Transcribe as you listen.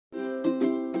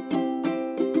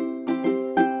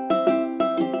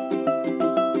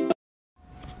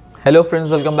Hello friends,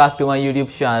 welcome back to my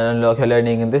YouTube channel Unlock Your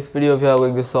Learning. In this video we are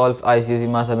going to solve ICSE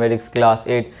Mathematics Class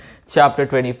 8 Chapter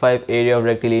 25 Area of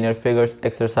Rectilinear Figures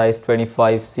Exercise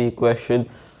 25C Question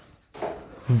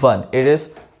 1. It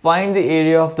is find the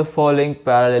area of the following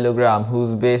parallelogram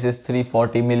whose base is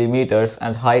 340 millimeters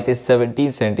and height is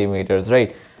 17 centimeters,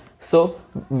 right? So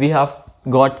we have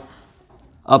got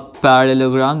a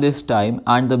parallelogram this time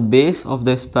and the base of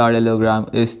this parallelogram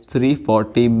is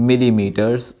 340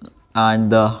 millimeters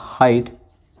and the height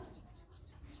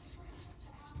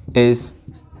is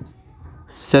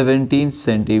 17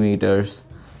 centimeters.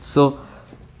 So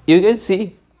you can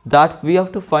see that we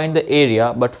have to find the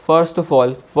area, but first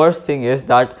thing is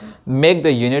that make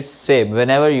the units same.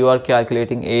 Whenever you are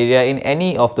calculating area in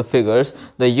any of the figures,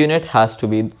 the unit has to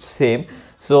be same.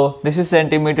 So this is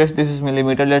centimeters, this is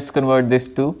millimeter. Let's convert this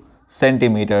to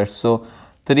centimeters. So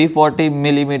 340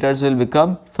 millimeters will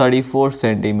become 34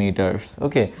 centimeters.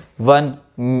 Okay, 1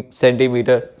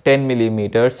 centimeter 10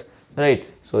 millimeters, right?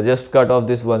 So just cut off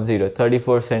this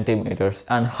 34 centimeters,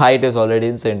 and height is already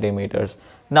in centimeters.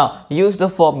 Now use the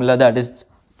formula that is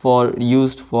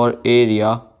used for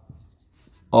area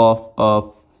of a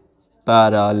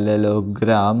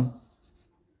parallelogram.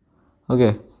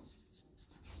 Okay,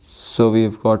 so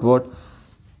we've got what?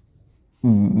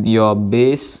 Your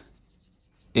base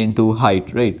into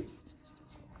height, right?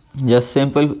 Just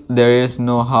simple, there is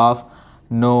no half,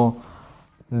 no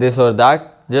this or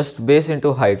that, just base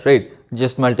into height, right?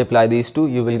 Just multiply these two,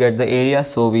 you will get the area.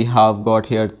 So we have got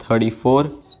here 34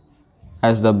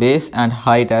 as the base and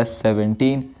height as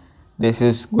 17. This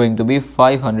is going to be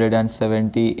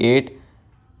 578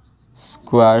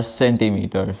 square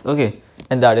centimeters. Okay,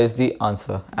 and that is the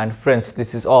answer. And friends,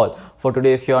 this is all for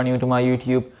today. If you are new to my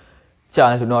YouTube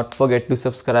channel, do not forget to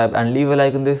subscribe and leave a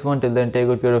like on this one. Till then, take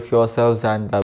good care of yourselves and bye.